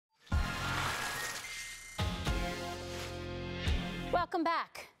Welcome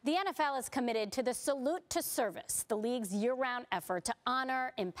back. The NFL is committed to the Salute to Service, the league's year-round effort to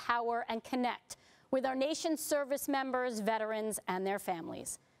honor, empower, and connect with our nation's service members, veterans, and their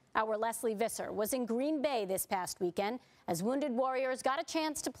families. Our Lesley Visser was in Green Bay this past weekend as Wounded Warriors got a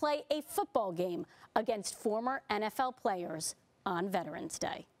chance to play a football game against former NFL players on Veterans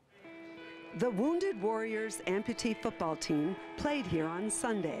Day. The Wounded Warriors Amputee Football team played here on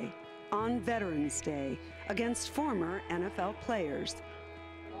Sunday, on Veterans Day, against former NFL players.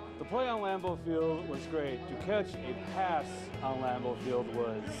 The play on Lambeau Field was great. To catch a pass on Lambeau Field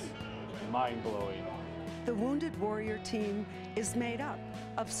was mind-blowing. The Wounded Warrior team is made up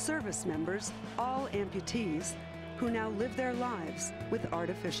of service members, all amputees, who now live their lives with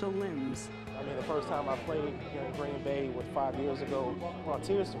artificial limbs. I mean, the first time I played here in Green Bay 5 years ago, brought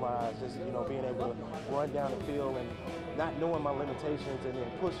tears to my eyes, just, being able to run down the field and not knowing my limitations and then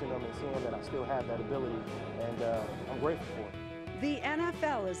pushing them and seeing that I still have that ability, and I'm grateful for it. The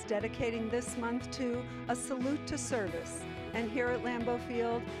NFL is dedicating this month to a salute to service. And here at Lambeau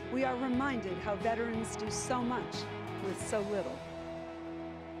Field, we are reminded how veterans do so much with so little.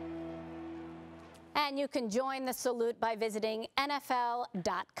 And you can join the salute by visiting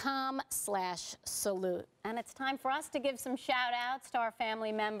nfl.com/salute. And it's time for us to give some shout outs to our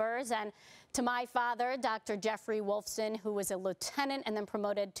family members and to my father, Dr. Jeffrey Wolfson, who was a lieutenant and then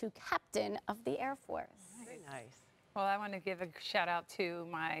promoted to captain of the Air Force. Very nice. Well, I want to give a shout out to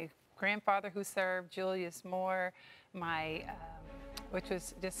my grandfather who served, Julius Moore, which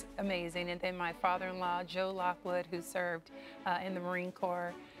was just amazing, and then my father-in-law, Joe Lockwood, who served in the Marine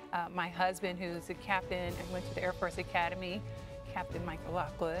Corps. My husband, who's a captain and went to the Air Force Academy, Captain Michael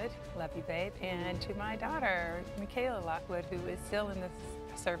Lockwood, love you, babe. And to my daughter, Michaela Lockwood, who is still in the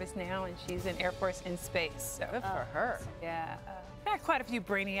service now, and she's in Air Force in space. So good for her. Yeah, not quite a few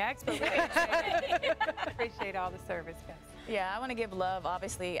brainiacs, but we appreciate all the service, guys. Yeah, I want to give love.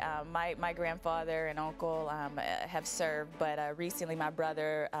 Obviously, my grandfather and uncle have served, but recently my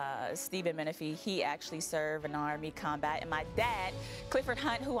brother, Stephen Menifee, he actually served in Army combat. And my dad, Clifford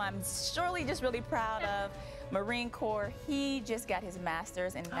Hunt, who I'm surely just really proud of, Marine Corps, he just got his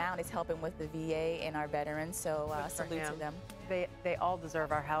master's and now is helping with the VA and our veterans, so salute to them. They all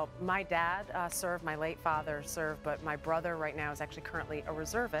deserve our help. My dad served, my late father served, but my brother right now is actually currently a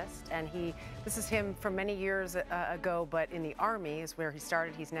reservist, and this is him from many years ago, but in the Army is where he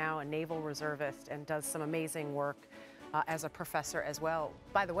started. He's now a naval reservist and does some amazing work as a professor as well.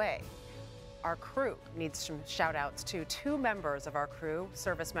 By the way, our crew needs some shout outs to two members of our crew,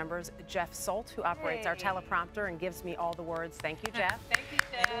 service members, Jeff Solt, who operates our teleprompter and gives me all the words. Thank you, Jeff. Thank you,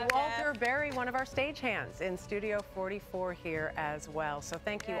 Jeff. And Walter Berry, one of our stagehands in Studio 44 here as well. So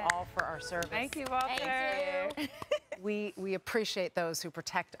thank you all for our service. Thank you, Walter. Thank you. We appreciate those who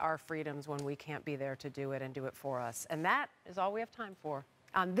protect our freedoms when we can't be there to do it and do it for us. And that is all we have time for.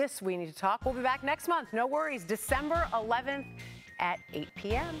 On this We Need to Talk, we'll be back next month. No worries, December 11th at 8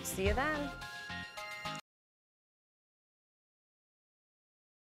 p.m. See you then.